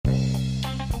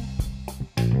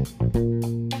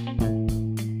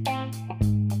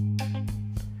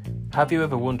Have you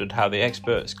ever wondered how the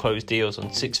experts close deals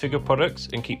on six-figure products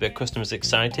and keep their customers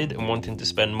excited and wanting to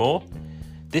spend more?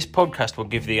 This podcast will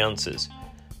give the answers.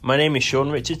 My name is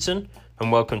Sean Richardson,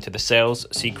 and welcome to the Sales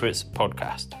Secrets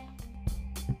Podcast.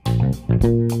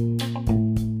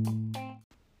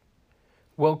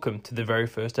 Welcome to the very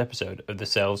first episode of the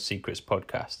Sales Secrets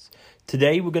Podcast.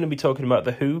 Today we're going to be talking about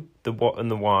the who, the what,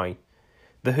 and the why.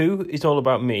 The who is all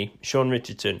about me, Sean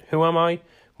Richardson. Who am I?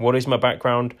 What is my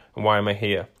background? And why am I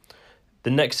here?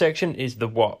 The next section is the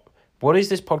what. What is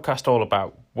this podcast all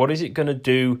about? What is it going to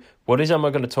do? What am I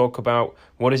going to talk about?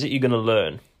 What is it you're going to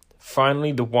learn?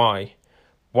 Finally, the why.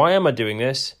 Why am I doing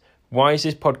this? Why is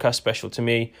this podcast special to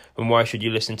me? And why should you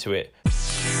listen to it?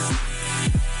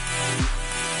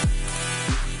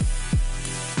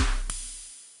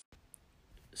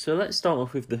 So let's start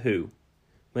off with the who.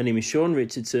 My name is Sean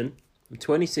Richardson. I'm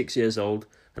 26 years old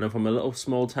and I'm from a little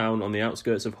small town on the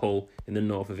outskirts of Hull in the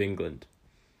north of England.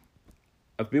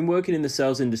 I've been working in the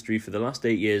sales industry for the last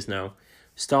 8 years now,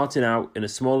 starting out in a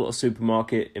small little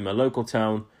supermarket in my local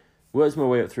town, worked my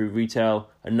way up through retail,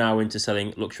 and now into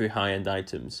selling luxury high-end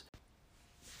items.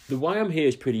 The why I'm here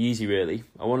is pretty easy really.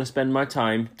 I want to spend my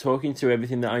time talking through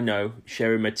everything that I know,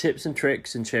 sharing my tips and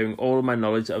tricks, and sharing all of my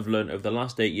knowledge that I've learned over the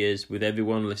last 8 years with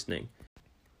everyone listening.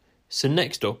 So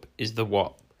next up is the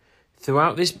what.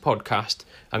 Throughout this podcast,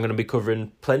 I'm going to be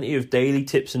covering plenty of daily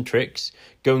tips and tricks,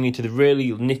 going into the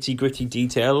really nitty-gritty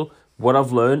detail, what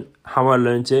I've learned, how I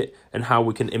learned it, and how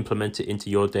we can implement it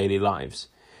into your daily lives.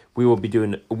 We will be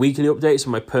doing weekly updates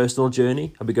on my personal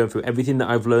journey. I'll be going through everything that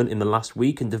I've learned in the last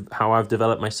week and how I've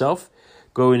developed myself,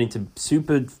 going into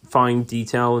super fine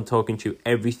detail and talking to you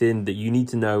everything that you need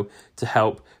to know to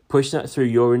help push that through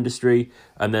your industry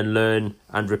and then learn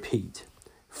and repeat.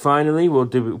 Finally, we'll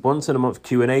do once in a month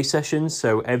Q&A sessions,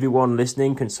 so everyone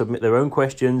listening can submit their own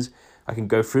questions. I can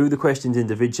go through the questions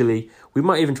individually. We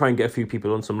might even try and get a few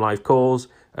people on some live calls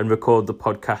and record the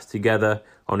podcast together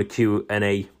on a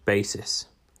Q&A basis.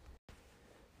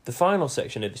 The final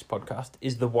section of this podcast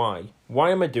is the why.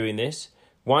 Why am I doing this?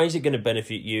 Why is it going to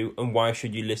benefit you? And why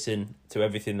should you listen to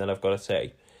everything that I've got to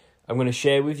say? I'm going to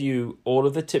share with you all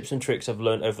of the tips and tricks I've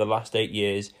learned over the last 8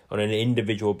 years on an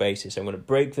individual basis. I'm going to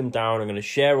break them down. I'm going to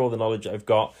share all the knowledge I've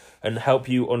got and help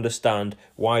you understand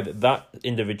why that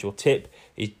individual tip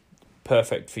is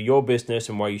perfect for your business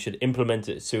and why you should implement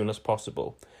it as soon as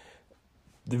possible.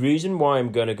 The reason why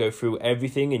I'm going to go through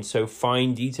everything in so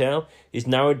fine detail is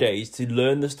nowadays to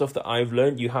learn the stuff that I've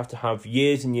learned, you have to have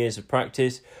years and years of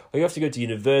practice, or you have to go to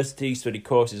university, study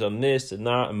courses on this and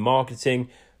that and marketing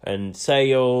and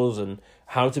sales and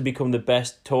how to become the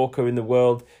best talker in the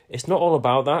world. It's not all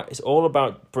about that. It's all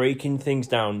about breaking things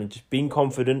down and just being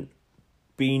confident,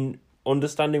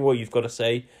 understanding what you've got to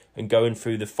say and going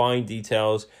through the fine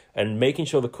details and making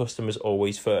sure the customer's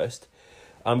always first.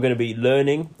 I'm going to be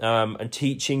learning and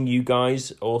teaching you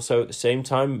guys also at the same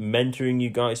time, mentoring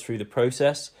you guys through the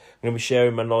process. I'm going to be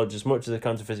sharing my knowledge as much as I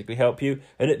can to physically help you.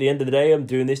 And at the end of the day, I'm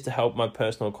doing this to help my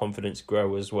personal confidence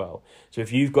grow as well. So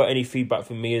if you've got any feedback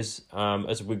from me as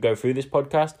we go through this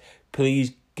podcast,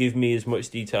 please give me as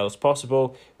much detail as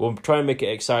possible. We'll try and make it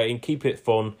exciting, keep it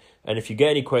fun. And if you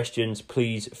get any questions,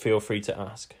 please feel free to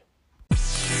ask.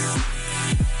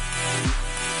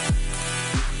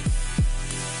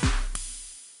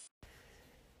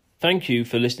 Thank you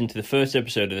for listening to the first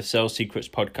episode of the Sales Secrets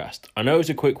Podcast. I know it's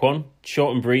a quick one,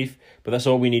 short and brief, but that's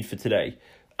all we need for today.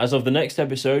 As of the next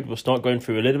episode, we'll start going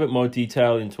through a little bit more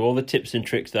detail into all the tips and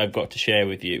tricks that I've got to share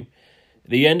with you. At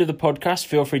the end of the podcast,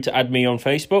 feel free to add me on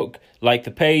Facebook, like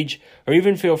the page, or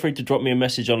even feel free to drop me a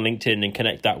message on LinkedIn and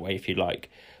connect that way if you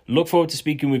like. Look forward to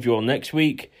speaking with you all next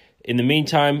week. In the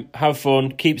meantime, have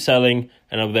fun, keep selling,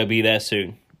 and I'll be there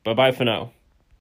soon. Bye-bye for now.